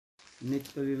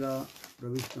Nitya-lila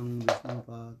Pravishtam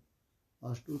Vishnupad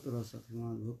Ashtutara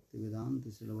Satimad Bhakti Vedanta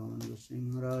Srila Goswami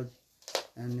Maharaj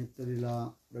and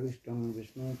Nitya-lila Pravishtam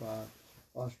Vishnupad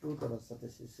Ashtutara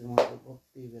Satimad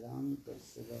Bhakti Vedanta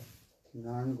Srila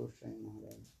Goswami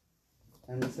Maharaj,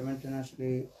 and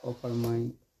simultaneously offer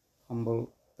my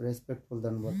humble, respectful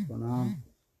Dandavat Pranam,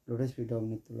 Lotus feet of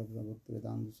Nitya-lila Bhakti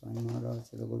Vedanta Swami Maharaj,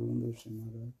 Srila Govinda Goswami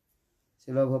Maharaj,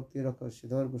 Srila Bhakti Raksaka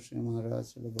Sridhara Goswami Maharaj,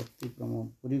 Srila Bhakti Prema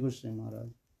Puri Goswami Maharaj,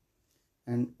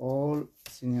 and all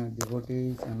senior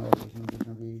devotees and all Vishnu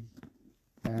Vishnavis,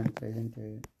 and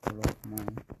presented all of my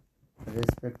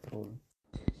respectful.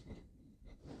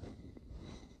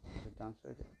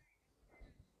 Translated.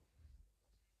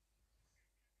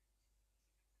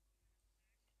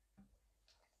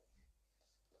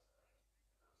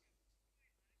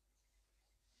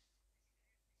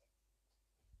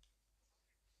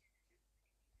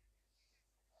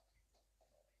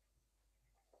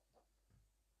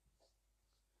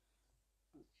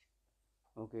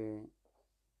 Okay.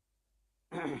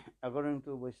 According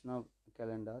to Vaishnava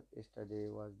calendar, yesterday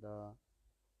was the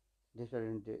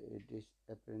Disappearance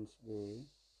Day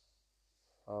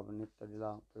of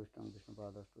Nitya-lila Pravishtam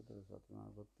Vishnupada Ashtutara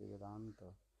Satimad Bhakti Vedanta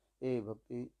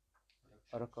Bhakti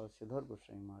Raksaka Sridhara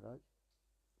Goswami Maharaj.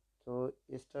 So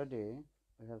yesterday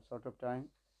I have sort of time,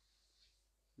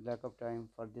 lack of time.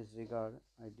 For this regard,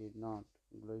 I did not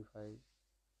glorify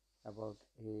about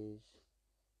his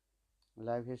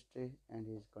life history and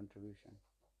his contribution.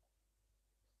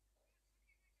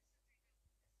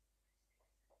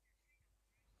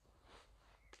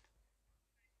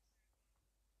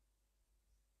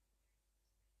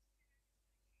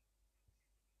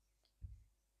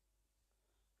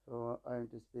 So I am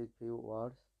to speak few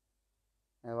words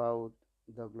about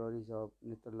the glories of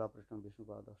Nitya-lila Pravishtam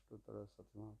Vishnupada Ashtutara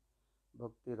Satimad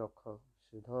Bhakti Raksaka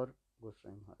Sridhara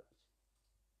Goswami Maharaj.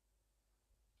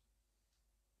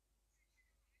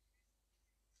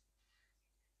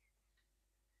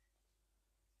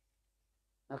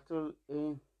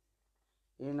 Actually,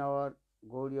 in our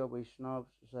Gaudiya Vaishnava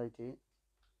society,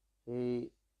 he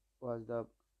was the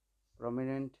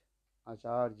prominent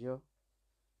Acharya,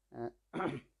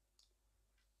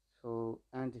 so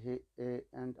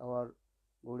and our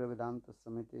Gaudiya Vedanta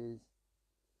Samitis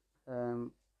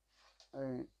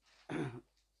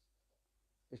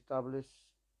established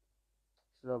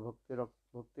Srila Bhakti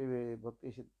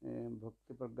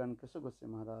Pragyan Keshav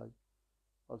Goswami Maharaj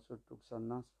also took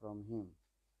sannyas from him.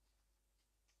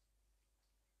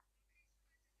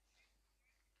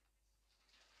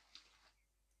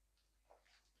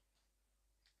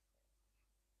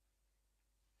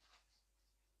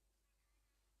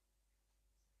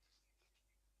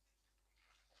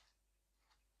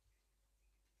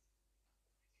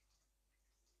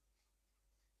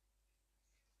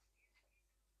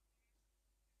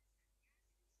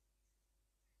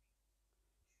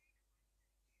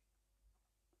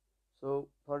 So,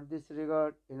 for this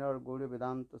regard, in our Gaudiya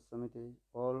Vedanta Samiti,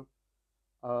 all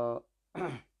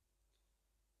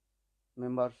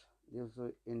members they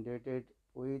also indebted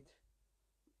with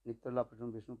Nitya-lila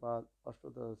Pravishtam Vishnupada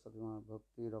Ashtutara Satimad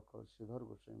Bhakti Raksaka Sridhara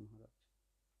Goswami Maharaj.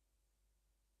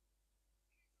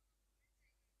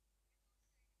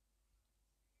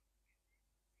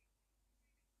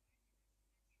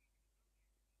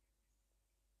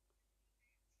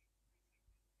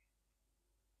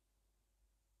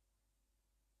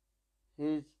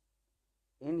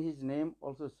 In his name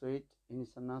also said, in his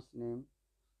sannyas name,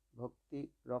 Bhakti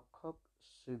Raksaka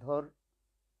Sridhara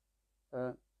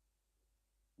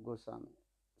Goswami.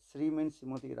 Sri means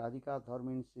Srimati Radhika, Dhar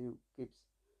means she keeps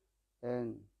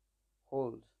and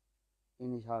holds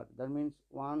in his heart. That means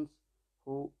one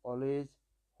who always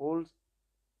holds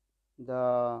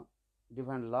the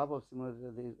divine love of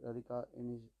Srimati Radhika in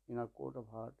his inner court of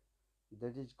heart.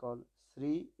 That is called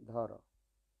Sridhara.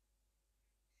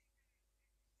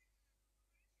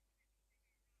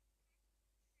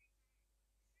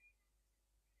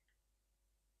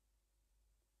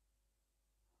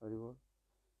 Haribol.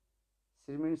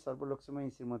 Sri means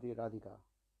Sarva-Lakshmi Srimati Radhika.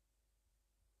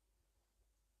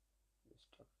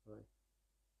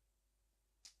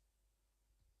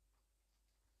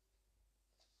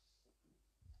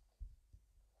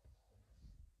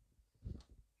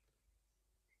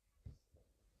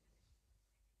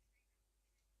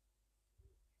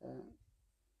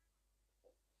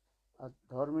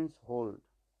 Dhar means hold.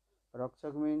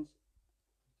 Rakshak means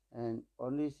and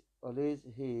always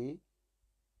he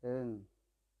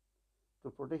to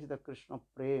protect the Krishna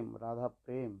Prem, Radha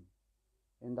Prem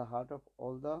in the heart of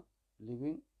all the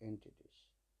living entities.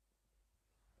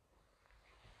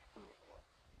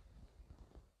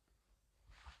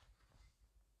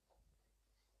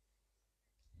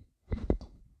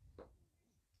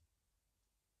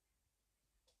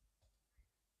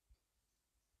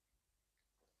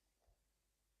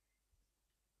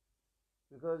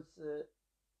 because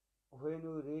when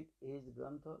we read his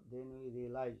Grantha, then we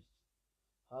realized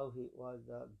how he was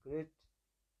the great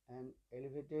and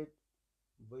elevated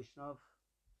Vaishnava,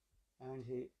 and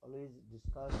he always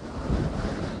discussed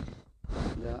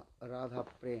the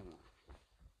Radha-prema.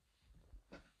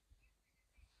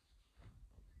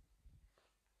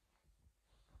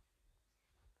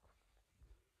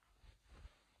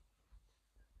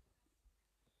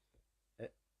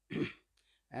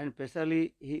 And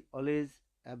especially he always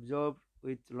absorbed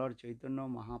with Lord Chaitanya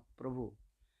Mahaprabhu,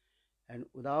 and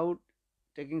without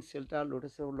taking shelter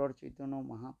lotus of Lord Chaitanya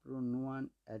Mahaprabhu, no one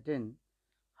attained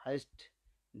highest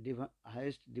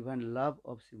divine love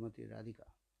of Srimati Radhika.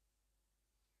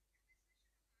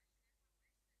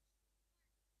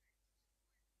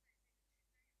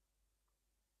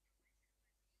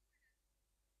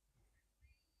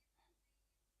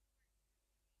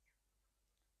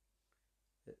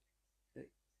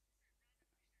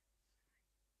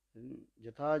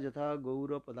 यथा यथा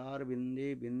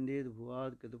gaura-padaravinde binded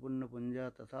bhuvad kitupunna punja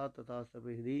tatha tatha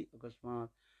sarvehri akasmat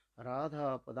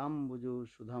radha padambuju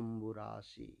sudhambu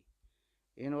rasi.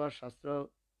 In our Shastra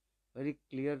very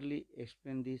clearly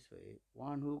explain this way: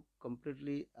 one who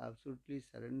completely, absolutely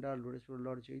surrender lotus to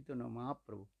Lord Chaitanya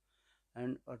Mahaprabhu,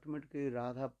 and automatically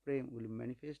Radha Prem will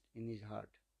manifest in his heart.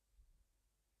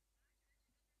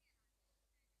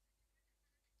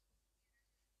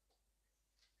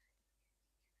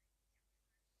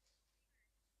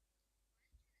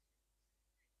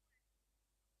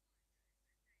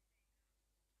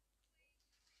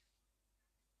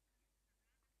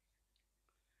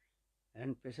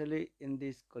 And especially in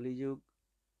this Kali-yuga,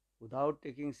 without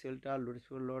taking shelter lotus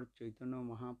feet Lord Chaitanya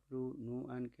Mahaprabhu, no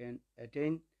one can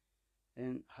attain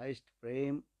and highest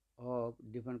prem of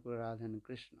different Radha and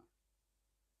Krishna.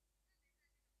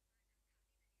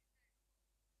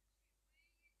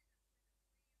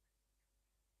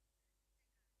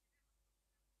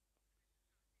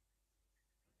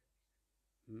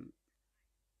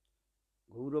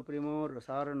 gaura-prema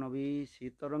rasaranavi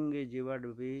sitarange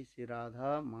jivadvavi Sri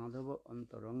Radha Madhava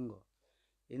Antaranga.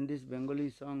 In this Bengali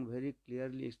song very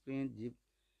clearly explains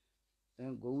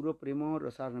gaura-prema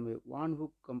rasaranavi, one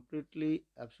who completely,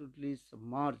 absolutely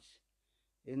submerged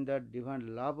in the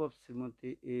divine love of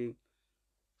Srimati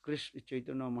Krishna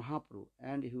Chaitanya Mahaprabhu,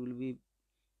 and he will be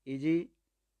easy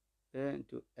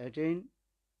to attain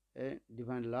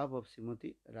divine love of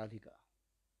Srimati Radhika.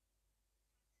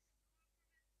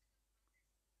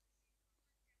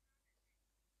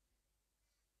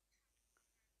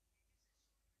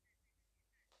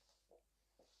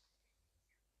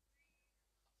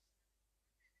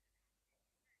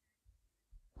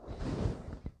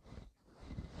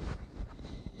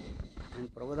 And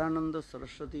Prabodhananda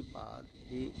Saraswati Pad,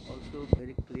 he also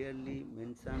very clearly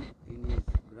mentioned in his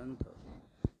Grantha,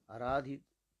 Aradhito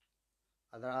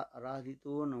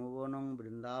nava-vanam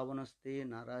vrindavanaste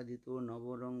naradhito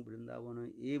nava-vanam vrindavana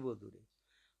eva dure.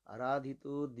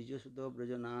 Aradhito dijasuta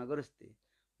vraja-nagaraste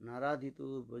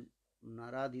naradhito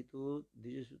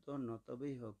dijasuta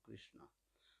natabeha Krishna.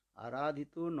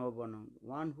 Aradhito nava-vanam,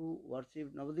 one who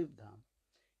worships Navadip Dham,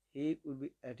 he will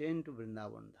be attained to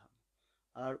Vrindavan Dham.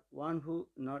 Or one who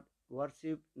not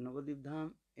worship Navadip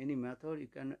Dham, any method you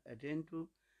can attain to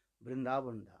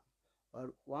Vrindavan Dham.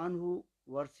 Or one who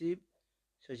worship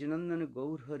Sachinandana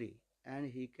Gour Hari, and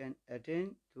he can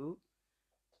attain to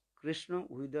Krishna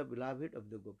with the beloved of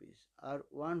the gopis. Or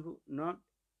one who not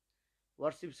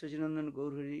worship Sachinandana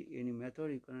Gour Hari, any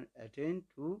method you can attain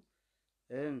to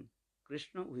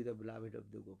Krishna with the beloved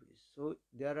of the gopis. So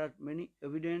there are many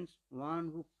evidence. One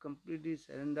who completely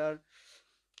surrender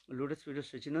lotus feet of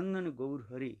Sachinandana Gour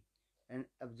Hari and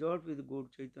absorbed with Gaur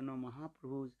Chaitanya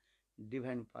Mahaprabhu's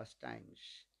divine pastimes,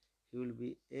 he will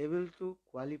be able to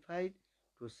qualify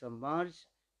to submerge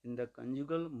in the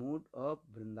conjugal mood of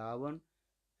Vrindavan,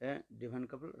 a divine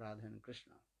couple Radha and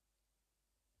Krishna.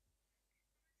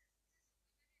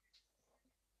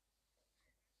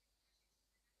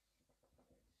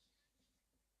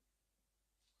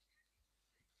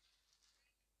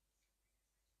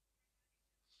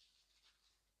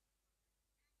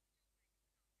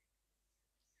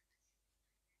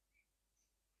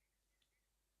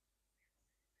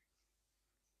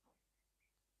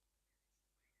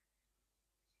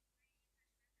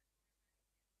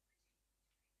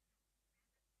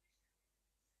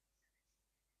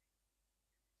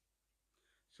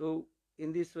 So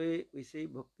in this way we see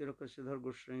Bhakti Raksaka Sridhara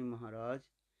Goswami Maharaj,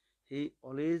 he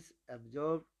always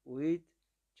absorbed with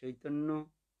Chaitanya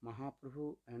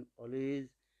Mahaprabhu and always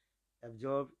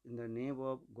absorbed in the name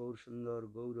of Gaur Sundar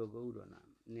Gaura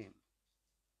name.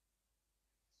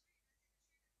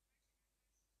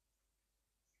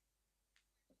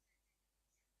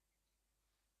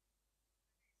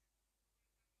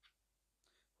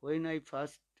 when I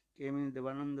first came in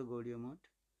Devananda Gaudiya Math,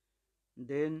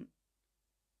 then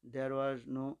there was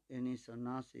no any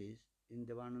sannyasis in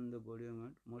Devananda Gaudiya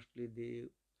Math. Mostly they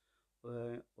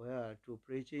were to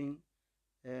preaching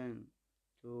and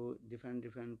to different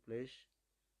place.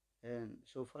 And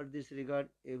so for this regard,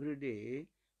 every day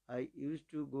I used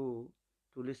to go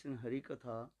to listen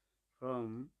Harikatha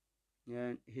from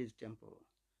his temple.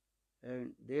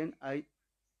 And then I,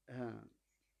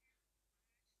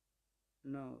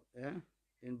 no,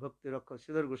 in Bhakti Raksaka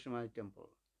Sridhara Goswami temple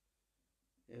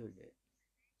every day.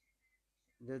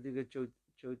 That is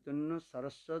Caitanya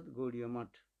Saraswat Gaudiya Math,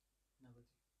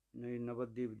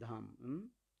 Nava-vanam.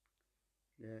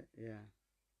 Yeah.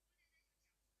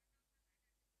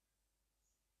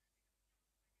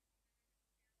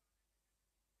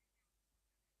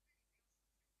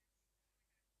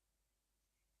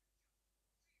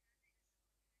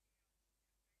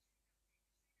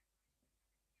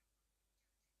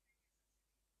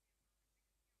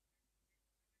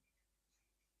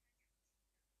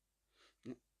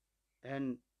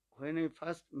 And when I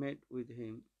first met with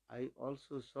him, I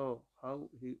also saw how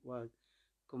he was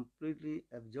completely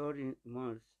absorbed and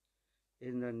immersed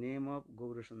in the name of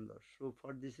Gaura Sundar. So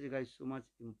for this reason, I so much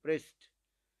impressed,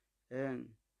 and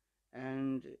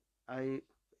and I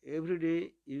every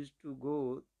day used to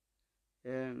go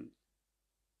and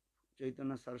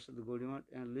Chaitanya Saraswati Gaudiya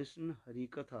and listen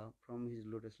Harikatha from his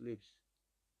lotus lips.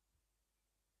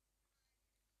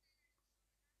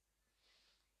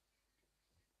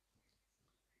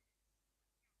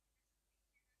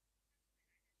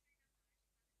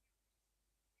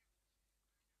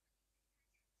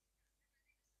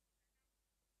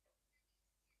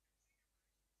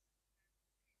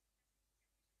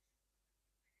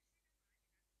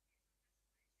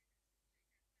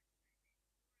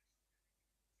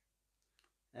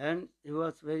 And he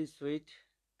was very sweet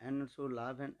and also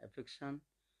love and affection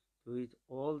with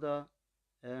all the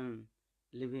um,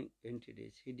 living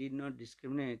entities. He did not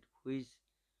discriminate who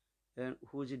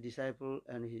is a disciple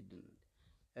and he didn't.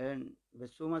 And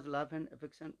with so much love and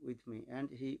affection with me, and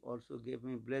he also gave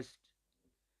me blessed.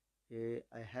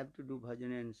 I have to do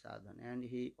bhajana and sadhana, and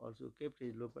he also kept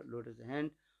his lotus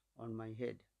hand on my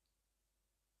head.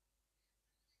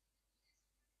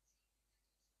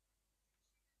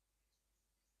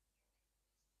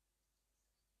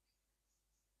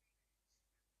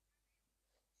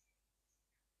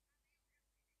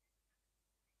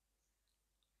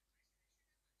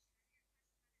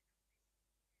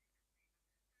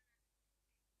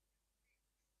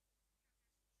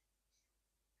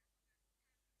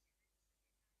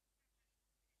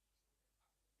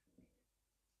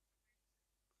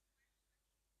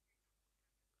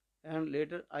 And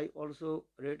later I also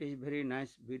read his very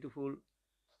nice, beautiful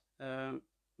uh,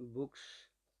 books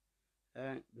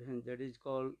that is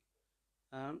called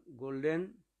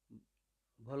Golden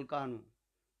Volcano.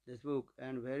 This book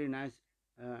and very nice,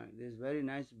 this very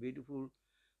nice, beautiful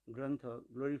grantha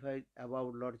glorified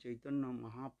about Lord Chaitanya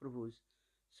Mahaprabhu's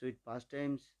sweet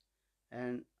pastimes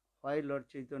and why Lord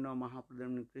Chaitanya Mahaprabhu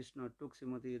and Krishna took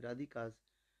Srimati Radhika's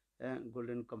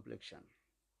golden complexion.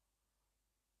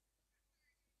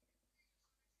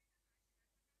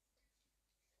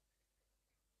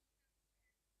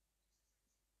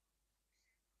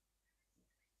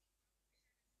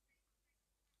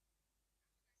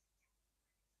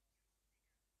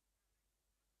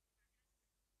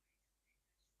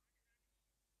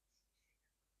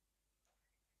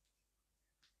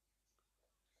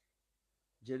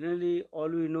 Generally, all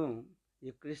we know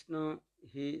is Krishna,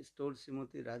 he stole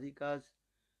Srimati Radhika's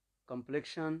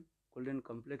complexion, golden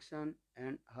complexion,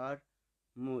 and her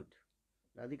mood.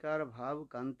 Radhikar bhav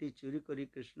kanti churi kari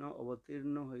Krishna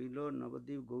avatirna hailo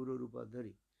navadiv gaura rupa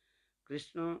dhari.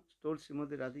 Krishna stole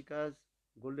Srimati Radhika's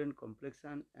golden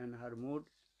complexion and her mood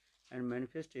and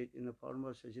manifested in the form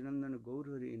of Sachinandana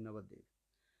Gaurhari in Navadev.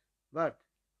 But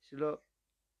Srila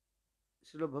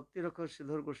Bhakti Raksaka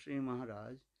Sridhara Goswami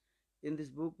Maharaj in this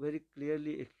book very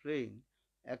clearly explained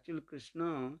actually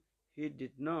Krishna he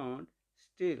did not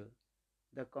steal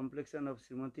the complexion of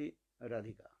Srimati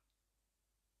Radhika.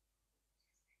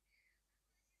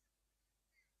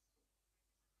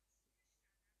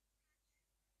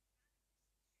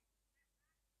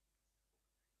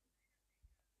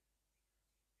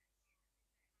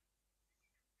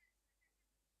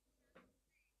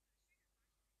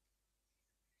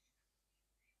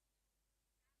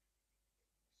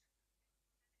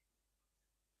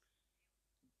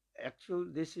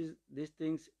 Actually, these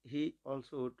things he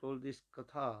also told this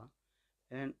katha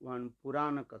and one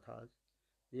Purana kathas.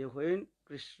 When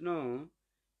Krishna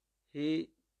he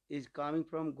is coming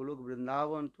from Golok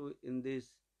Vrindavan to in this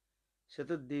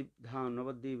Shatadvibdham,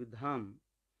 Navadvibdham,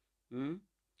 hmm,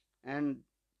 and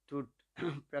to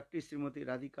practice Srimati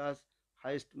Radhika's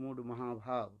highest mood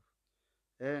Mahabhav.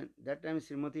 And that time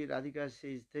Srimati Radhika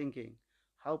she is thinking,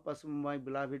 how possible my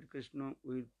beloved Krishna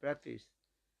will practice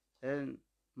and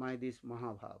my this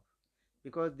Mahabhav.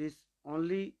 Because this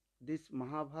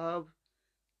Mahabhav,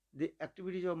 the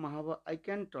activities of Mahabhav, I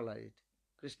can tolerate.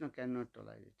 Krishna cannot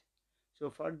tolerate. So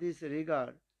for this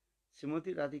regard,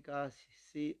 Srimati Radhika,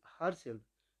 she herself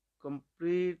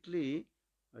completely,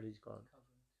 what is called,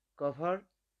 covered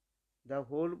the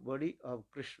whole body of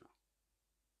Krishna.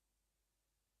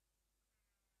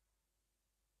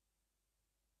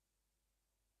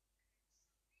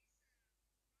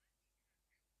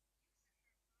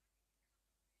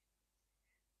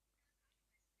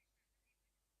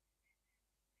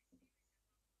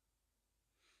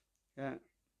 Yeah.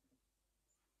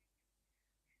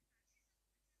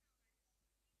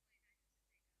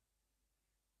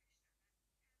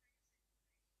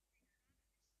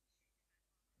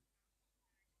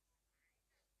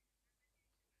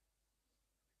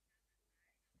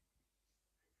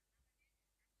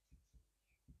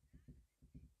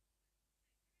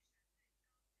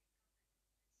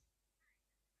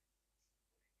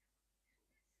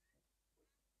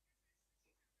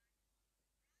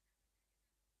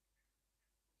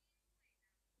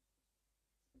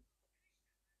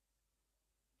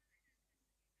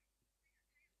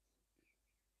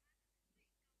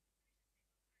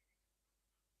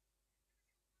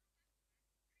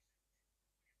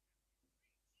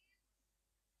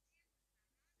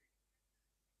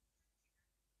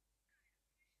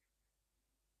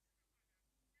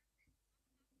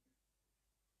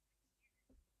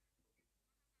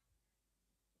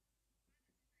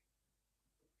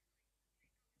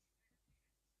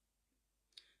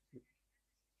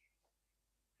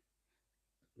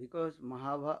 Because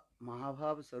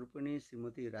Mahabhava-svarupini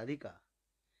Srimati Radhika,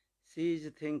 she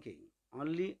is thinking,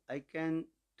 only I can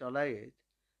tolerate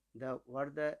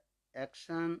the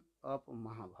action of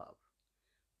Mahabhav.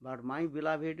 But my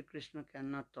beloved Krishna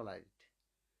cannot tolerate.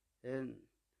 And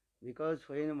because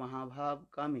when Mahabhav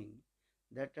coming,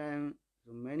 that time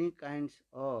so many kinds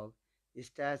of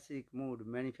ecstatic mood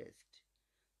manifest.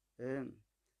 And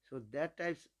so that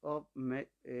types of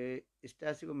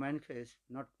ecstatic manifest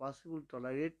not possible to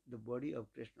tolerate the body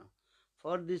of Krishna.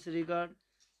 For this regard,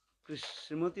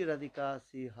 Srimati Radhika,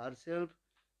 she herself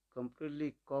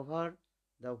completely covered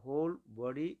the whole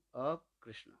body of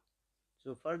Krishna.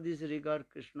 So for this regard,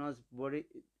 Krishna's body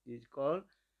is called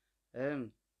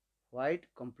white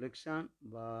complexion,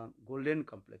 golden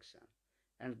complexion.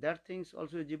 And that things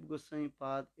also Jiv Goswami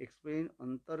Pad explain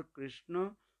Antar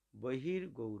Krishna Bahir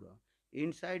Gaura.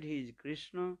 Inside he is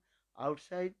Krishna,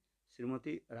 outside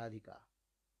Srimati Radhika.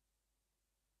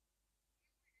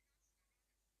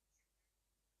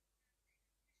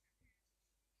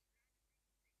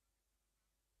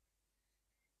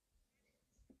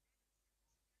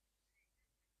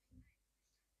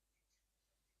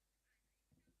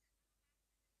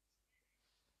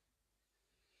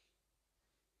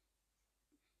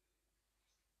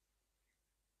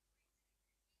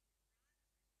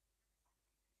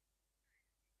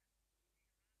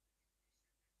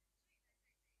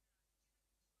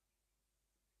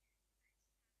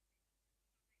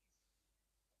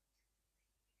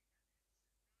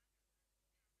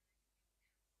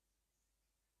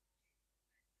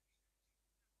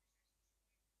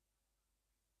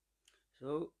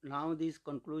 So now this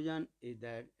conclusion is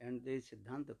that, and the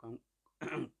Siddhanta,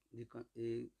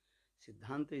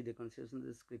 Siddhanta is the conception of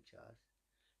the scriptures.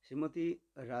 Srimati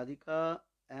Radhika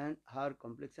and her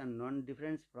complexion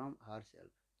non-difference from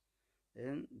herself.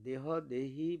 Then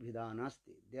Deha-dehi-bhida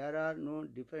nasti. There are no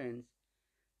difference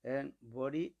in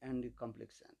body and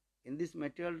complexion. In this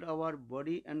material, our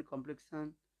body and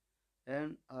complexion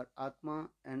and our atma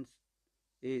and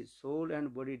a soul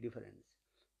and body difference.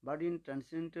 But in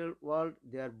transcendental world,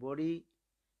 their body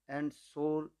and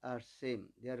soul are same.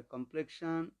 Their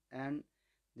complexion and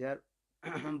their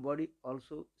body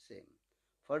also same.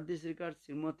 For this regard,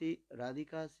 Srimati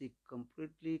Radhika, she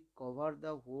completely covered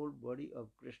the whole body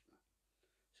of Krishna.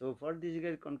 So for this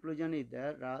regard, conclusion is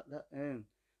that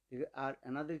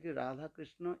another Radha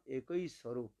Krishna Ekai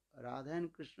Swarup. Radha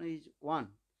and Krishna is one.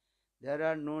 There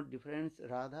are no difference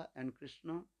Radha and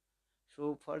Krishna.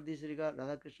 So for this regard,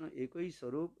 Radha Krishna Ekai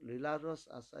Swarup Lila Ras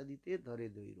Asadite Dhare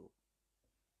Doiro.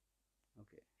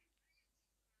 Okay.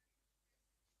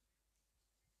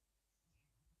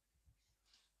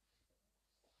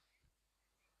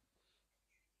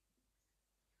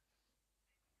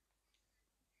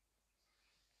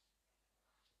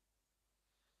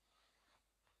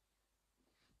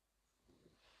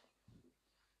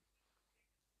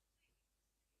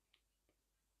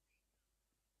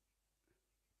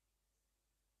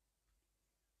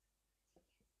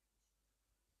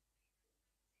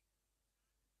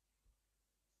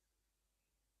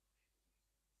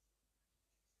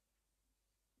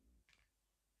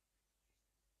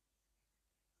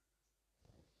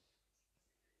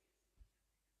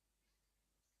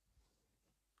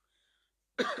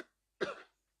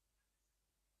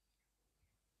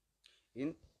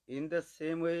 In in the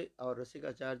same way, our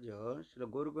Rasikacharya,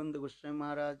 Srila Govinda Goswami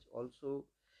Maharaj also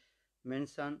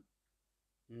mentioned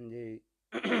the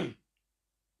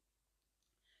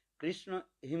Krishna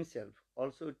himself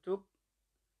also took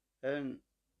and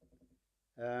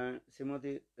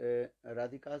Srimati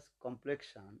Radhika's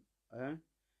complexion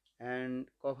and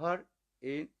covered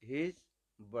in his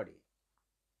body.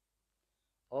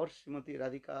 Or Srimati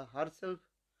Radhika herself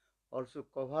also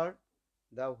covered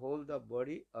the whole the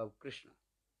body of Krishna.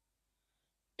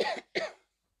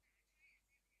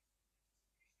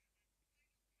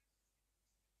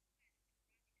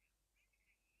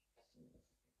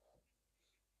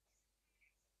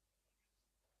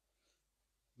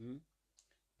 Hmm?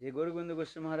 The Govinda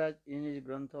Goswami Maharaj in his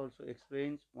Grantha also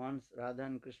explains once Radha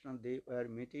and Krishna they were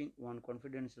meeting one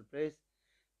confidential place.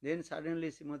 Then suddenly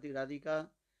Srimati Radhika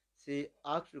she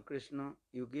asked to Krishna,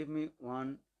 "You give me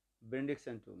one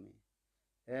benediction to me,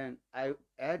 and I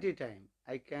at a time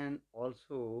I can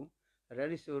also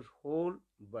relish your whole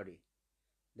body."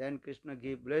 Then Krishna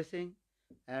gave blessing,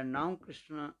 and now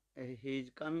Krishna he is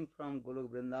coming from Golok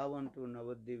Vrindavan to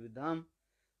nava-vanam.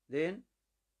 Then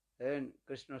and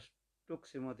Krishna took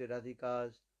Srimati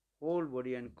Radhika's whole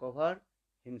body and covered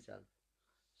himself.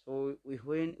 So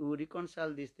when we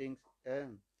reconcile these things,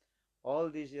 all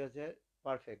these years are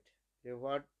perfect.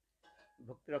 What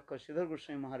Bhakti Raksaka Sridhara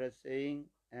Goswami Maharaj saying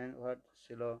and what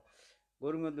Srila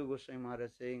Govinda Goswami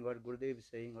Maharaj saying, what Gurudeva is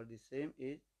saying, or the same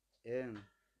is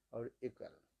or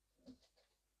equal.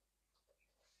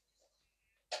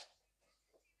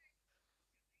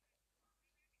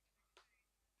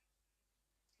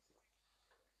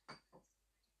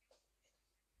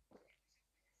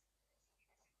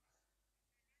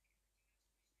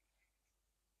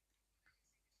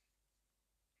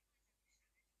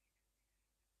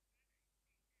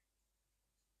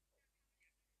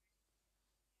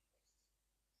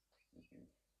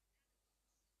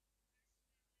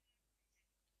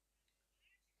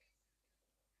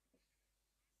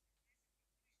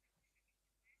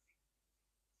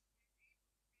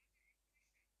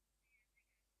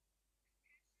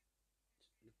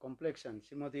 Complexion,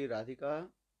 Srimati Radhika's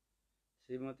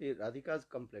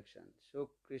complexion.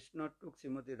 So Krishna took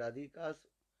Srimati Radhika's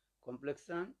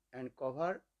complexion and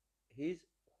covered his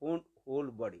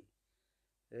whole body.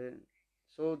 Uh,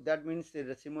 so that means that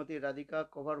Srimati Radhika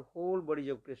covered whole body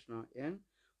of Krishna and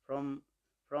from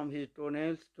from his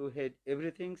toenails to head,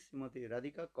 everything Srimati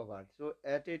Radhika covered. So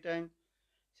at a time,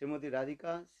 Srimati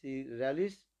Radhika she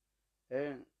relished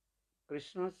uh,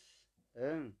 Krishna's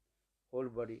uh, whole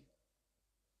body.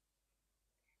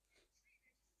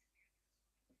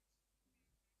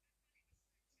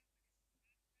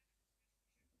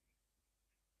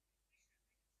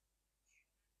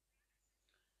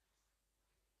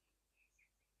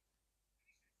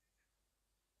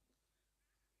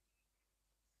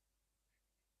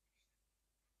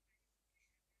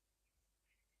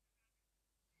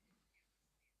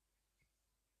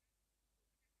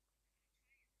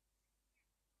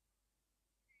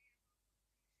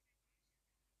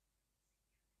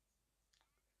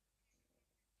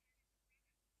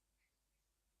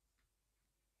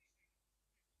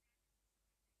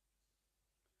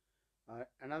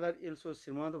 Another also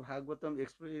Srimad Bhagavatam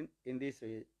explained in this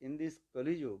way, in this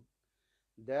Kali-yuga,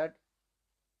 that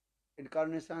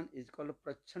incarnation is called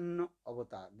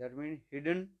prachhana-avatara. That means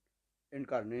hidden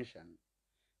incarnation.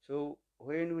 So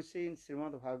when we see in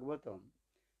Srimad Bhagavatam,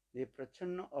 the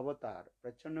prachhana-avatara,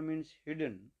 prachhana means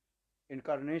hidden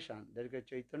incarnation, that is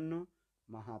Caitanya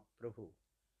Mahaprabhu.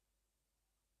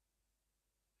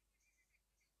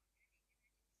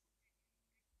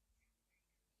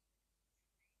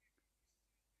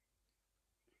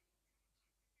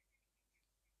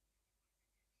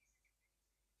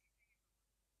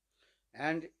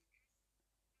 And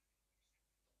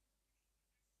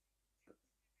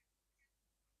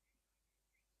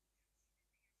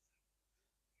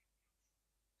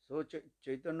so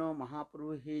Chaitanya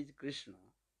Mahaprabhu he is Krishna,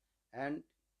 and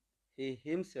he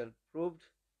himself proved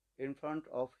in front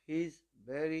of his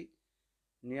very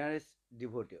nearest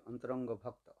devotee, Antaranga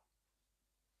Bhakta.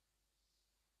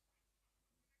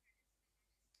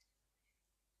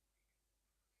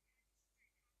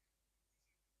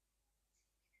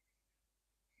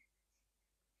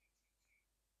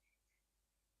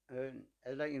 And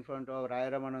as like in front of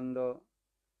Raya Ramananda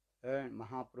and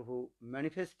Mahaprabhu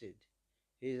manifested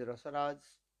his Rasaraj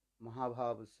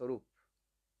Mahabhava-svarupini.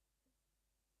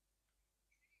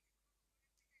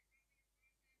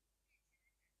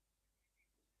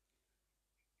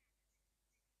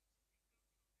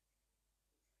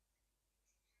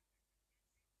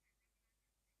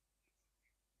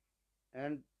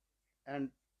 and and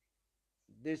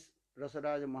this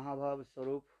Rasaraj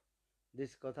Mahabhava-svarupini,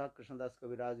 this Katha Krishnadas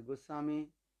Kaviraj Goswami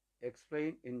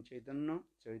explained in Chaitanya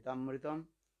Charitamritam,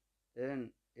 then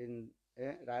in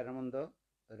Raya Ramananda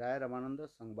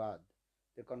Sangbad,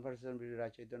 the conversation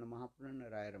between Chaitanya Mahaprabhu and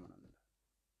Raya Ramananda.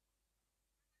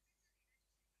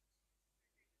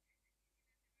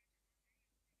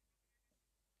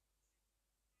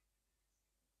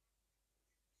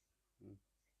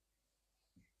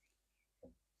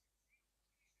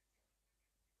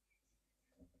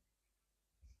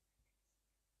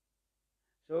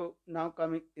 So now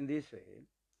coming in this way,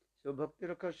 so Bhakti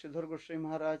Raksaka Sridhara Goswami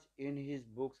Maharaj in his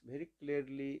books very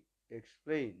clearly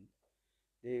explained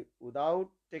that without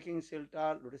taking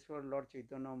shelter lotus feet Lord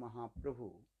Chaitanya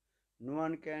Mahaprabhu, no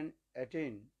one can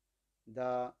attain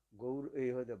the Gour,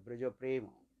 the vraja-prema.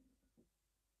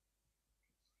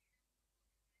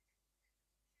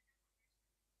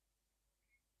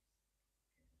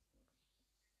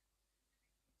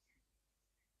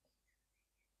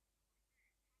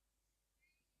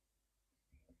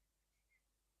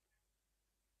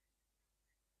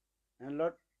 And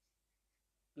Lord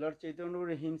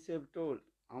Chaitanya himself told,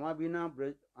 Ama bina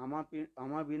braja-prem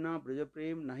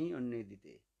nahi anne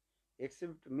dite.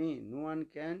 Except me, no one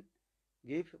can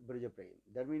give braja-prem.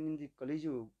 That means in the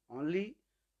Kali-yuga, only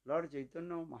Lord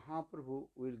Chaitanya Mahaprabhu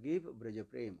will give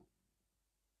braja-prem.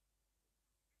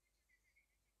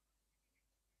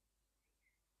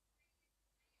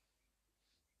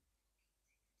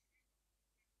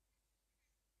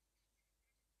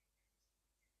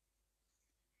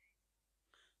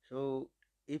 So,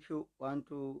 if you want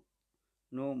to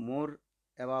know more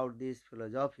about this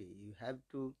philosophy, you have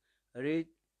to read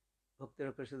Bhakti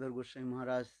Raksaka Sridhara Goswami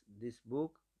Maharaj, this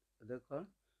book, they called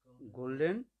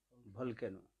Golden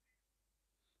Volcano.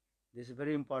 This is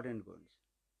very important words.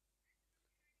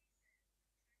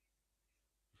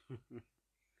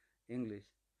 English.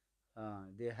 Uh,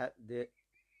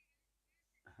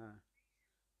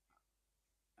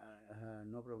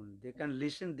 no problem. They can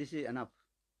listen. This is enough.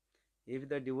 If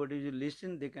the devotees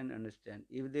listen, they can understand.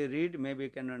 If they read, maybe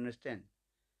can understand.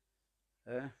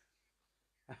 Uh,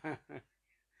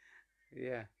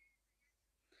 yeah,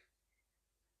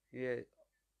 yeah,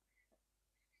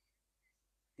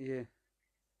 yeah.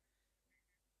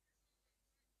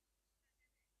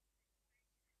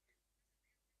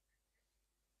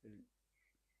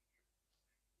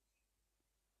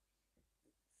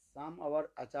 Some our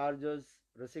acharyas,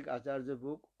 Rasik Acharya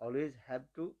book always have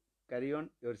to carry on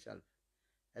yourself.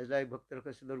 As like Bhakti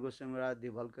Raksaka Sridhara Goswami Maharaj,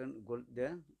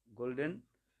 the Golden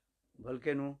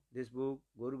Volcano, this book,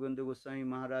 Govinda Goswami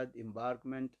Maharaj,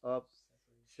 Embarkment of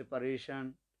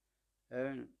Separation,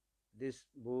 and this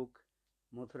book,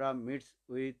 Mathura meets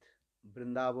with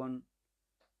Vrindavan,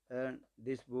 and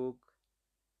this book,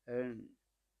 and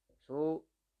so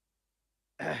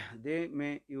they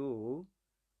may you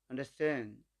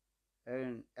understand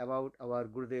and about our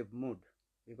Gurudev mood,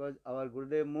 because our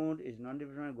Gurudev mood is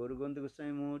non-different from Govinda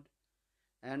Goswami mood,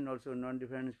 and also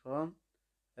non-different from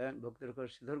Bhakti Raksaka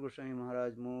Sridhara Goswami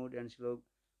Maharaj mood, and Srila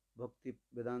Bhakti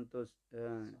Vedanta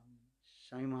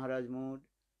Swami Maharaj mood,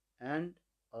 and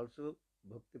also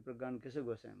Bhakti Pragyan Keshav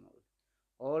Goswami mood.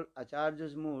 All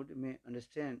Acharyas mood may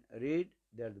understand, read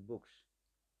their books.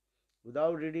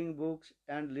 Without reading books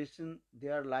and listen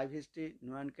their life history,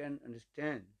 no one can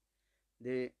understand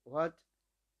what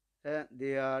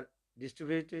they are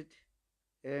distributed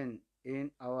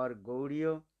in our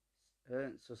Gaudiya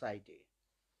society.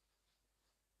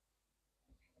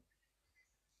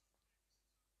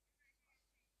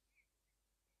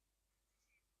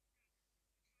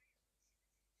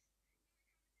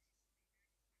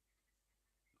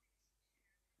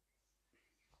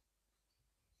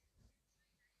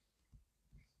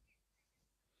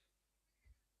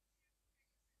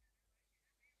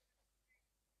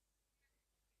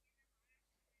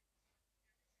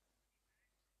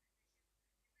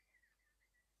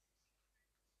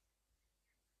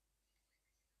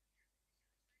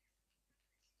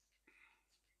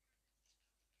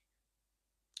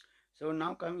 So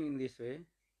now coming in this way,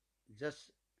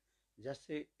 just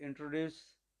to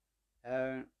introduce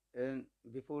and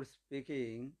before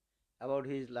speaking about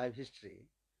his life history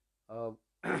of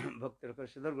Bhakti Raksaka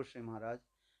Sridhara Goswami Maharaj.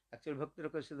 Actually, Bhakti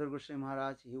Raksaka Sridhara Goswami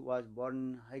Maharaj, he was born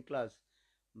in high class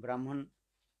Brahman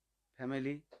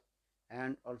family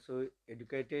and also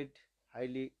educated,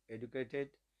 highly educated,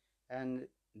 and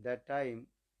that time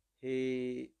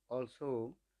he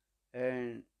also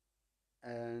and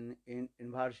in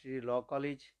University Law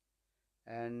College,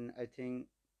 and I think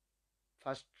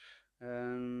first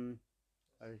um,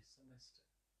 semester.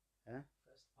 uh,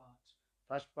 First part.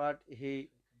 first part he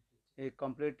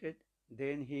completed.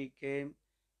 Then he came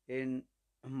in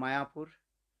Mayapur,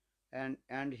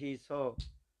 and he saw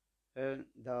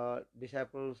the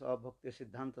disciples of Bhakti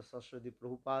Siddhanta Saraswati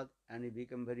Prabhupada, and he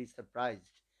became very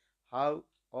surprised how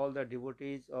all the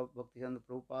devotees of Bhakti Siddhanta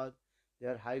Prabhupada, they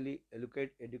are highly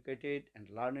educated and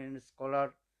learned and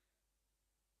scholar.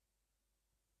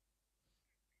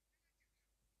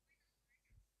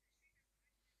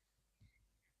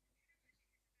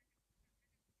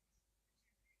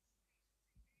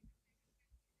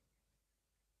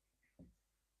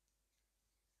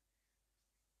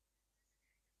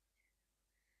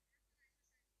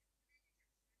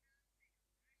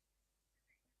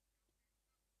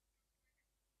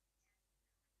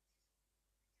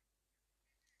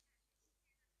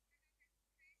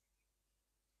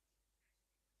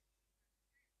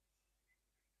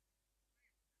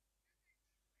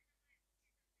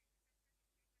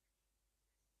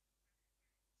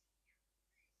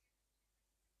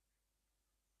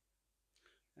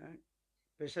 And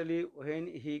especially when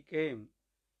he came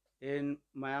in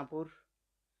Mayapur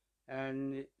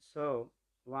and saw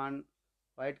one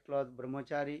white cloth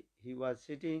brahmachari, he was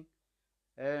sitting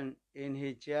and in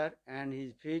his chair and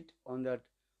his feet on that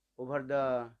over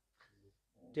the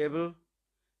table,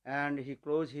 and he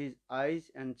closed his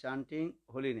eyes and chanting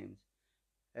holy names,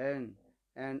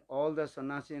 and all the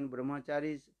sannyasis and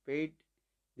brahmacharis paid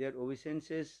their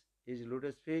obeisances his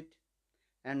lotus feet,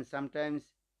 and sometimes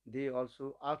they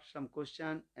also asked some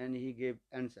question and he gave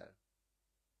answer.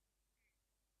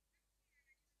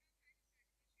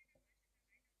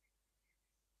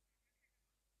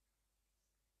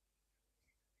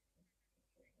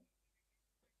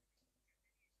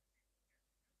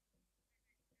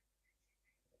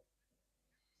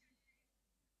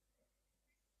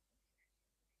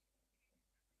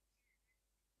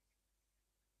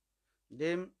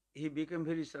 Then he became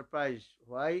very surprised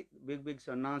why big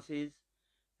sannyasis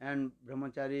and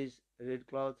brahmacharis red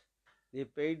cloth, they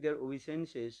paid their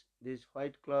obeisances this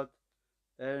white cloth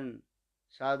and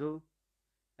sadhu,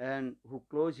 and who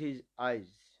closed his eyes,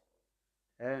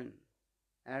 and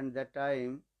that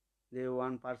time the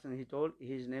one person he told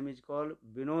his name is called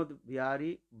Vinod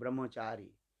Bihari Brahmachari.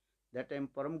 That time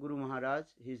Param Guru Maharaj,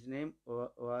 his name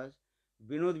was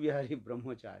Vinod Bihari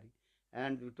Brahmachari,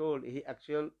 and we told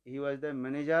he was the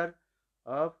manager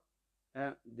of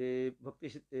the Bhakti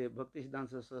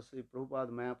Siddhanta Saraswati Prabhupada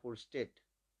Mayapur state.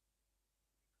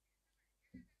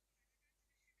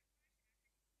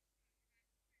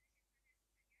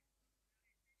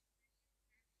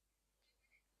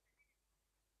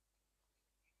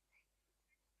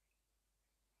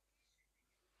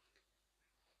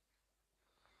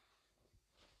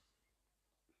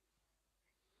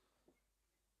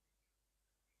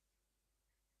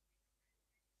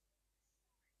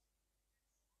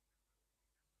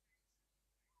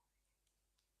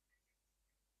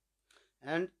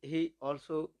 And he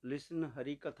also listened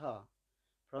Hari Katha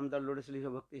from the Lotus Leaf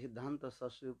of Bhakti Siddhanta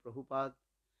Saraswati Prabhupada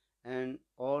and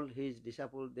all his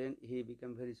disciples. Then he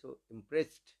became very so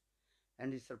impressed,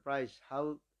 and he surprised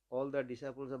how all the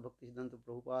disciples of Bhakti Siddhanta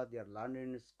Prabhupada, they are learned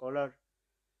and scholar.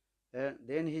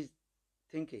 Then he's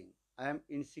thinking, I am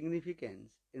insignificant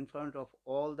in front of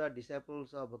all the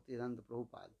disciples of Bhakti Siddhanta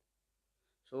Prabhupada.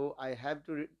 So I have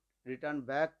to return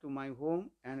back to my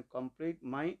home and complete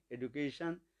my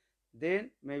education.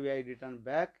 Then maybe I return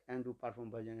back and to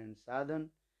perform bhajana and sadhana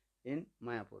in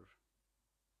Mayapur.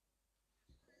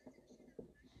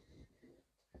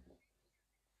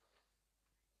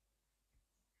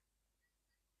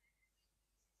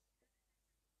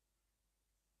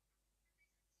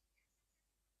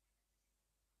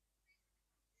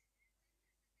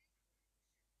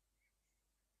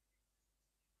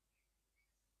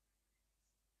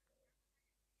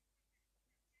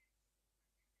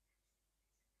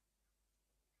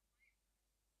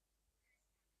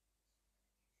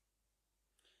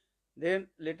 Then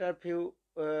later few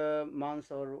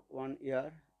months or 1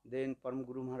 year, then Param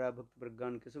Guru Maharaj Bhakti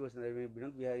Pragyan Kesavasandari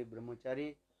Vinod Bihari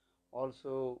Brahmachari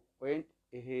also went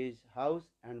to his house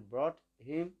and brought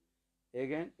him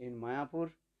again in Mayapur,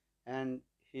 and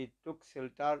he took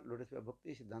shelter Lotus Feet of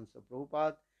Bhakti Siddhanta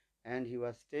Prabhupada, and he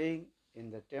was staying in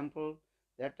the temple.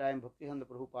 That time Bhakti Siddhanta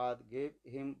Prabhupada gave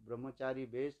him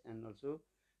brahmachari base and also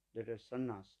later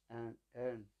sannyas,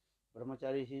 and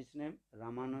brahmachari his name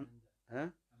Ramanand, eh?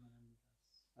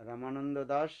 Ramananda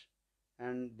Das,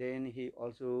 and then he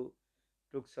also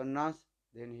took sannyas.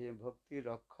 Then he Bhakti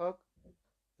Raksaka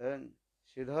and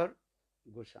Sridhara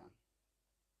Goswami.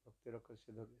 Bhakti Raksaka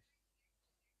Sridhara.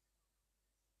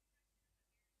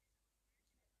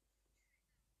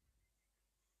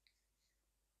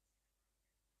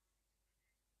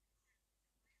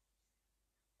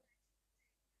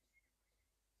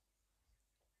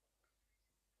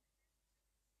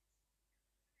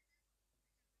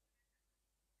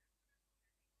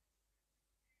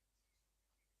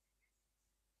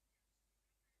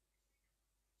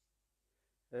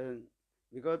 And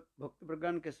because Bhakti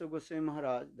Pragyan Keshav Goswami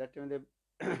Maharaj, that time the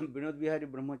Vinod Bihari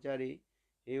Brahmachari,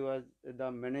 he was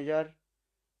the manager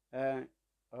uh,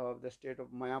 of the state of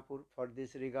Mayapur. For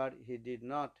this regard, he did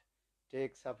not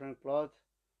take saffron cloth,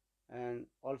 and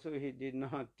also he did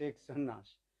not take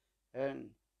sannyas. And,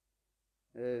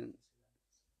 and,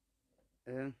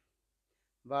 and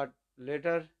but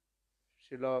later,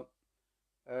 Srila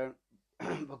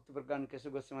Bhakti Pragyan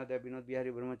Keshav Goswami Maharaj, Vinod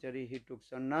Bihari Brahmachari, he took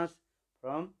sannyas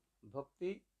from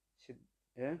Bhakti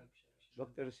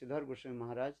Bhakti Sridhara Goswami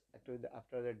Maharaj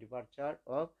after the departure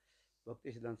of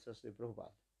Bhakti Siddhanta Saraswati Prabhupada.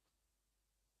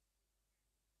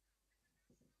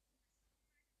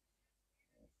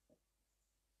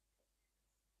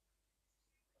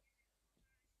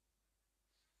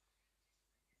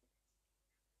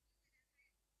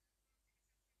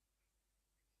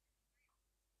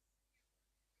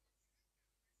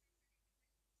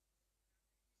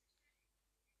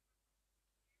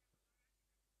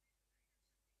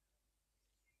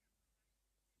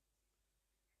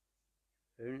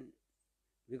 And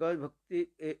because Bhakti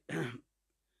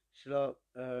Srila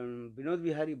Vinod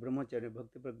Bihari Brahmachari,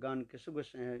 Bhakti Pragyan Keshav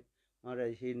Goswami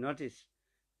Maharaj, he noticed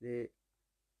the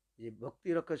Bhakti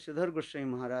Raksaka Sridhara Goswami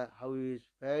Maharaj, how he is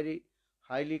very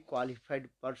highly qualified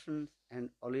person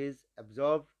and always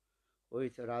absorbed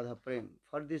with Radha-prema.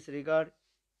 For this regard,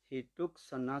 he took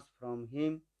sannyas from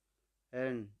him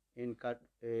and in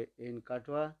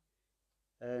Katwa,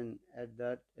 and at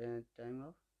that time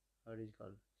of what is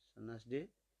called sannyas day,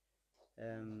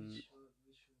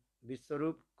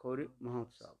 Vishwarup Khori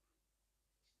Mahotsav.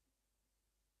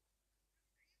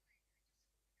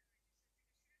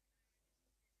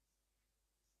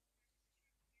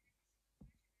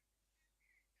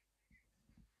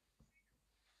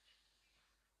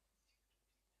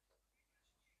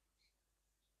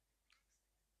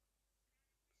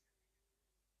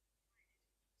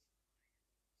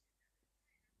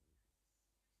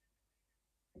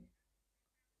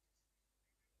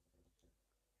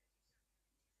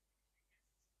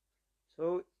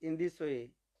 So in this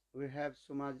way, we have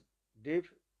so much deep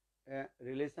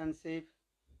relationship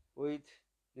with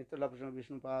Nityalabhushan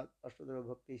Vishnupad, Ashtadhara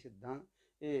Bhakti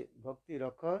Siddhanta, Bhakti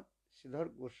Raksaka Sridhara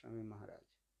Goswami Maharaj.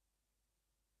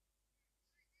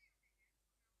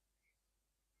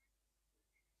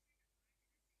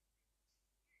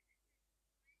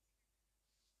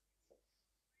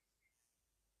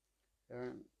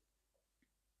 And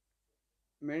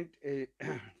meant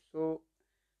so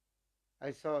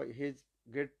I saw his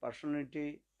great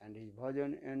personality and his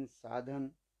bhajan and sadhana,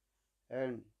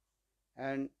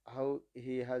 and how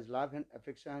he has love and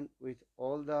affection with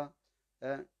all the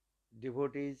uh,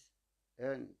 devotees,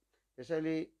 and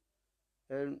especially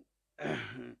and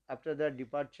after the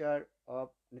departure of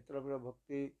Nityalabhushan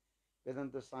Bhakti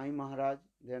Vedanta Sai Maharaj,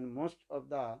 then most of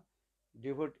the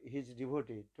his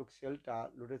devotee took shelter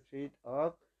lotus feet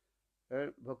of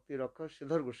Bhakti Raksaka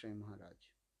Sridhara Goswami Maharaj.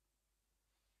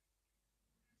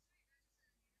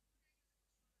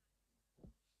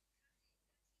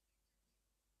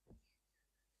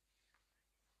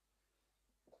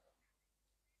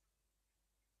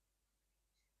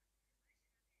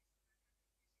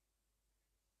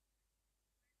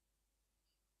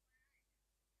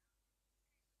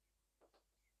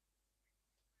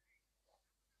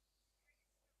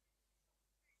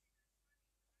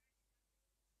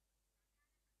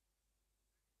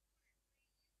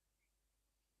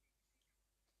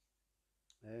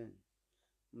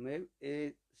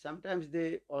 And sometimes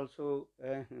they also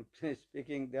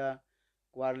speaking the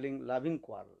quarreling, loving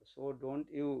quarrel. So don't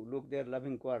you look their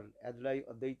loving quarrel as like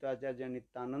Advaita Acharya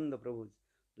Nityananda Prabhu's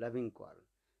loving quarrel.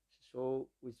 So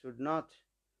we should not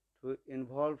to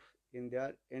involve in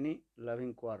their any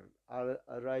loving quarrel,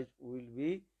 otherwise we will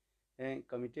be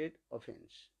committed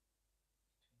offense.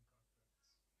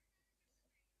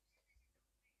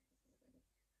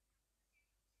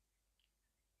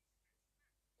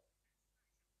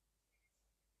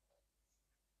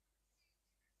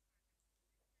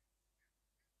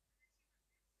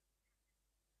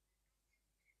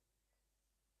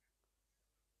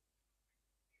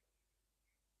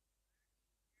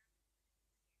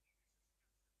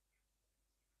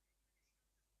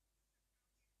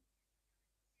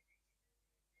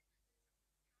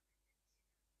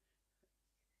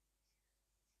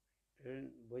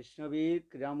 Vaishnavir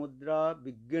Kriyamudra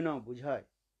Vigyana Bujhai.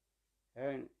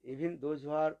 And even those who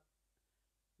are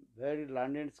very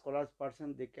learned scholars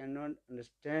person, they cannot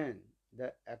understand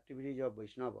the activities of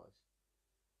Vaishnavas.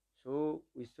 So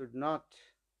we should not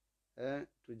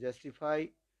to justify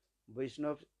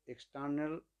Vaishnav's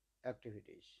external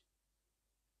activities.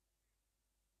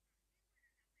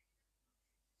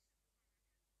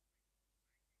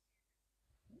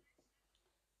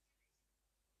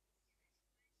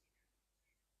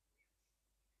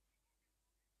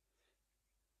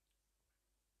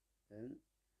 And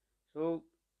so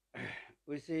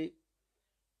we see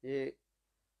eh,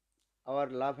 our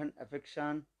love and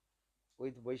affection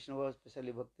with Vaishnavas,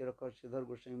 especially Bhakti Raksaka Sridhara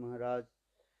Goswami Maharaj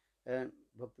and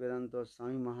Bhaktivedanta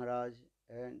Swami Maharaj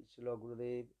and Srila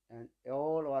Gurudeva and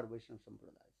all our Vaishnava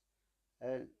Sampradayas.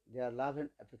 And their love and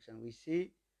affection. We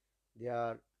see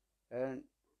their and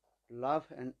love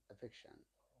and affection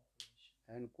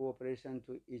and cooperation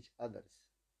to each others.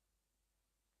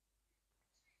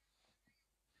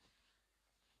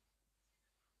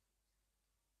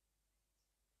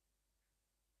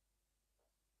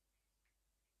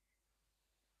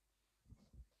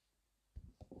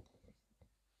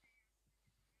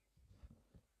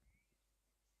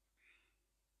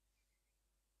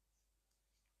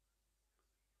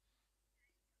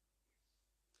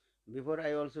 Before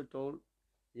I also told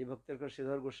the Bhakti Raksaka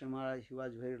Sridhara Goswami Maharaj, he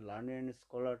was very learned and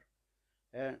scholar,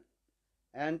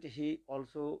 and he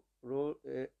also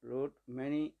wrote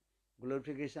many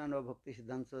glorification of Bhakti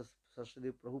Siddhanta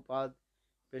Saraswati Prabhupada,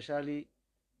 especially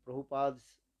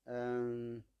Prabhupada's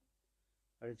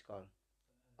what is called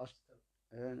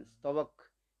Stavak.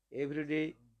 Every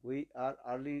day we are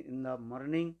early in the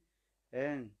morning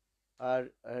and are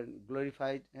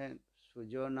glorified and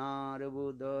Sujonar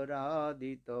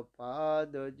Buddharadita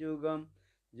Pada Jugam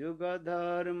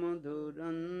Jugadharma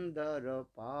Dhurandhara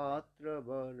Patra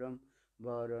Varam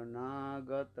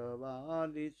Varanagata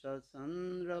Vali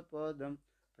Sasandra Padam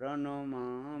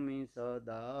Pranamami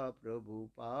Sada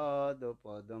Prabhupada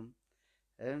Padam.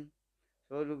 And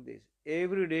so look this,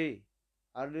 every day,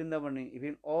 early in the morning,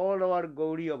 even all our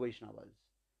Gaudiya Vaishnavas,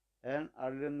 and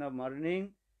early in the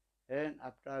morning, and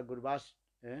after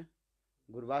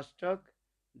Gurvastak,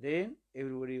 then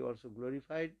everybody also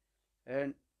glorified,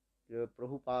 and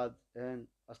Prabhupada and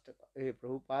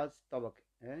Prabhupada's Tabak,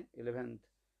 11th,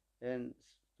 and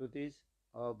Stutis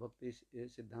of Bhakti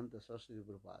Siddhanta Saraswati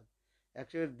Prabhupada.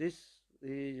 Actually, this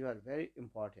is very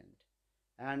important,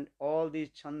 and all these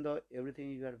chanda,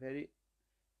 everything is very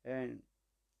and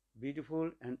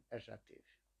beautiful and attractive.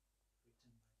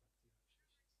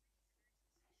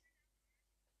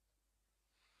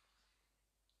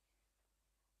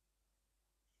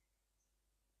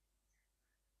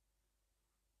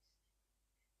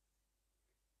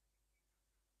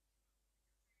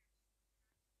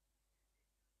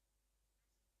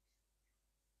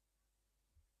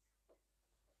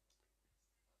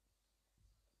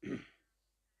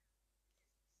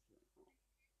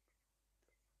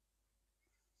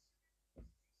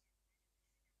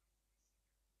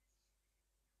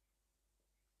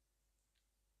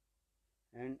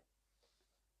 And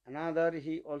another,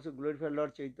 he also glorified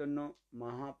Lord Chaitanya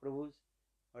Mahaprabhu's,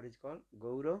 what is called,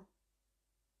 Gaura-Dham.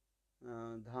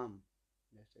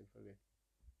 Just I forget.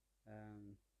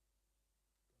 Um,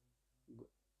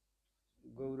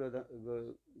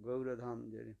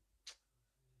 Gaura-Dham.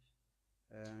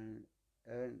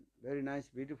 And very nice,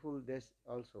 beautiful this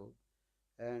also.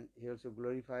 And he also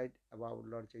glorified about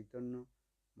Lord Chaitanya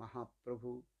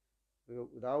Mahaprabhu.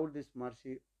 Without this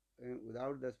mercy,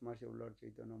 without this mercy of Lord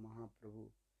Chaitanya Mahaprabhu,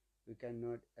 we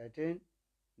cannot attain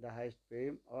the highest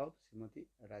fame of Srimati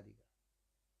Radhika.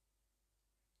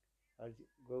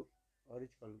 Or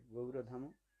it's called Gaura-Dhama.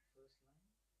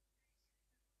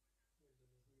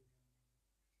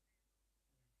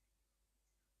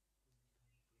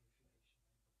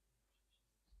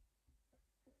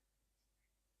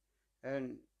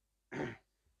 And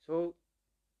so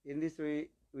in this way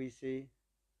we see,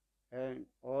 and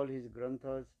all his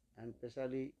granthas, and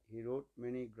especially he wrote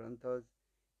many granthas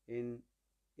in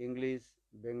English,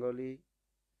 Bengali,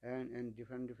 and in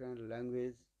different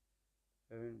languages.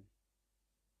 And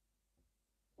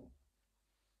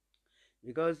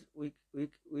because we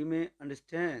may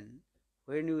understand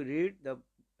when you read the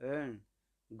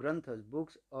granthas,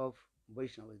 books of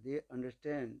Vaishnavas, they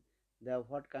understand the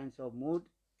what kinds of mood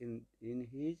in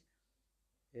his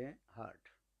heart.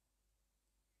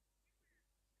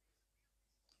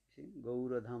 See,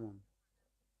 Gaura-Dhamam.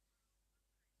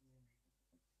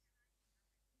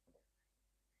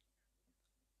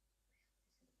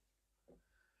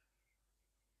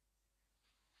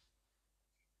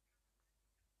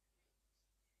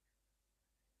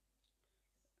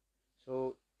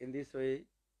 So in this way,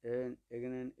 and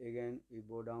again we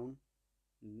bow down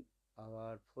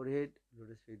our forehead,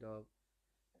 lotus feet of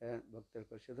Bhakti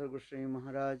Raksaka Sridhara Goswami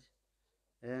Maharaj,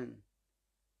 and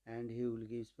he will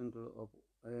give sprinkle of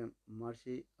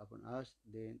mercy upon us.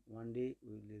 Then one day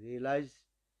we will realize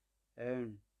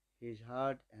and his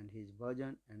heart and his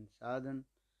bhajan and sadhana,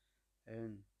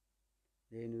 and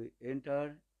then we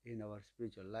enter in our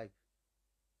spiritual life.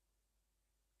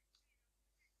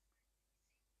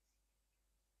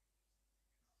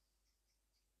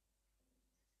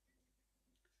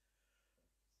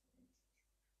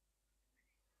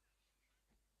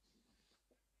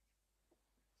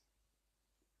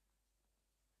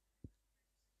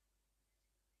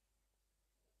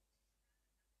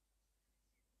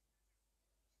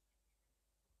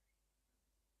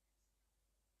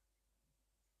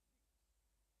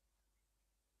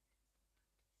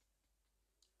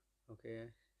 Okay,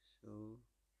 so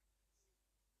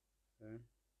uh,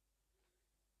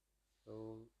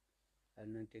 so I'll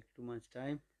not take too much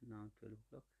time. Now 12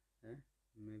 o'clock.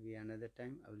 Maybe another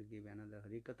time I will give another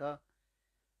Harikatha.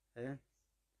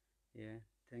 Yeah.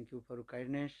 Thank you for your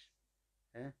kindness.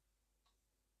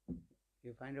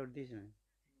 You find out this one?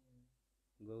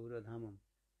 Gaura-dhamam.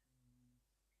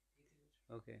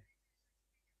 Okay.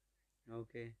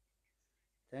 Okay.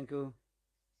 Thank you.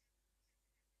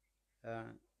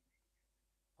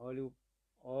 All you,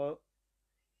 all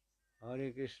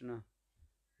Hare Krishna.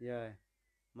 Jai.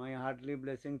 My heartily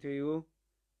blessing to you.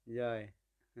 Jai.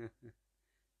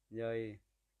 Jai.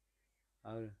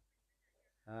 All,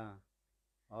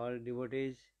 all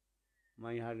devotees,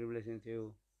 my heartly blessing to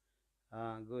you.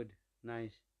 Good.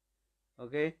 Nice.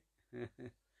 Okay.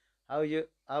 How is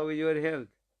your health?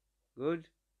 Good?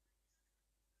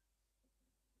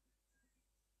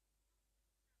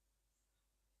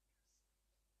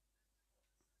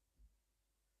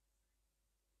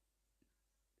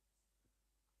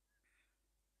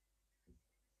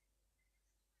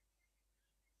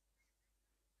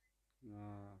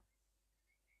 Ah,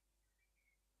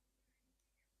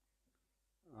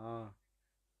 ah,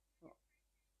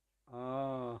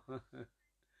 oh,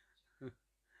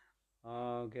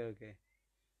 oh, okay, okay.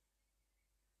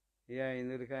 Yeah,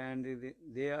 Indrika, and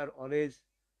they are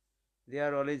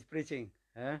always preaching.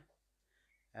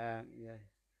 Yeah,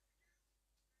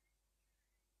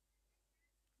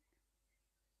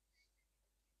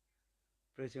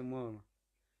 preaching more.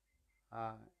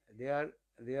 Uh, they are,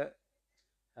 they are,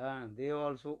 they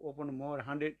also opened more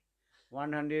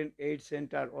 108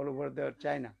 center all over the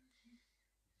China.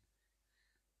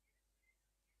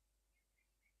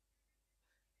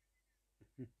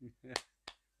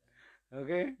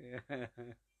 Okay.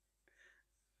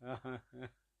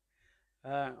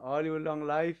 All your long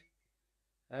life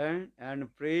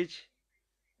and preach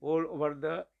all over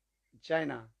the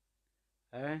China.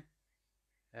 Uh,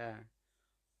 uh,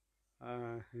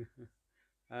 uh,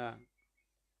 uh,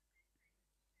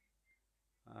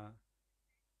 uh,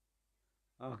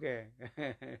 okay.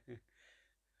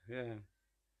 Yeah.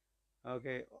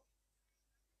 Okay.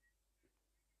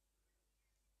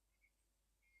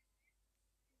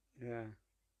 Yeah.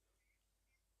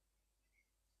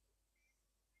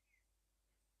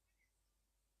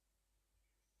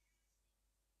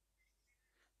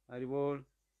 Haribol.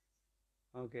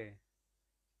 Okay.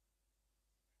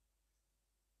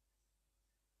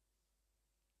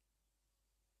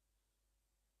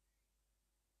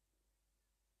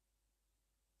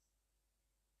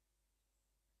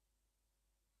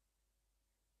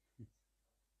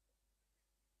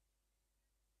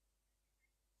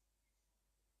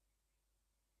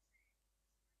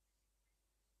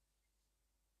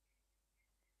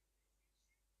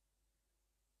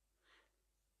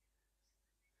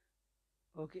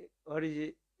 Okay. What is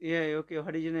it? Yeah. Okay.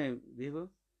 What is your name? Vivo.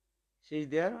 She is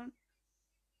there on.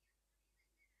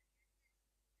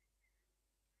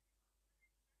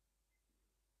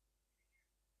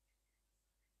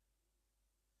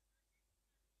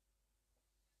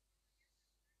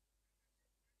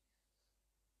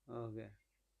 Okay.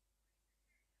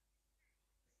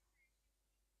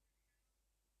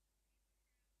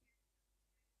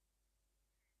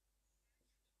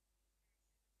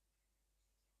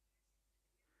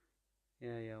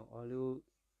 Yeah. Yeah. All you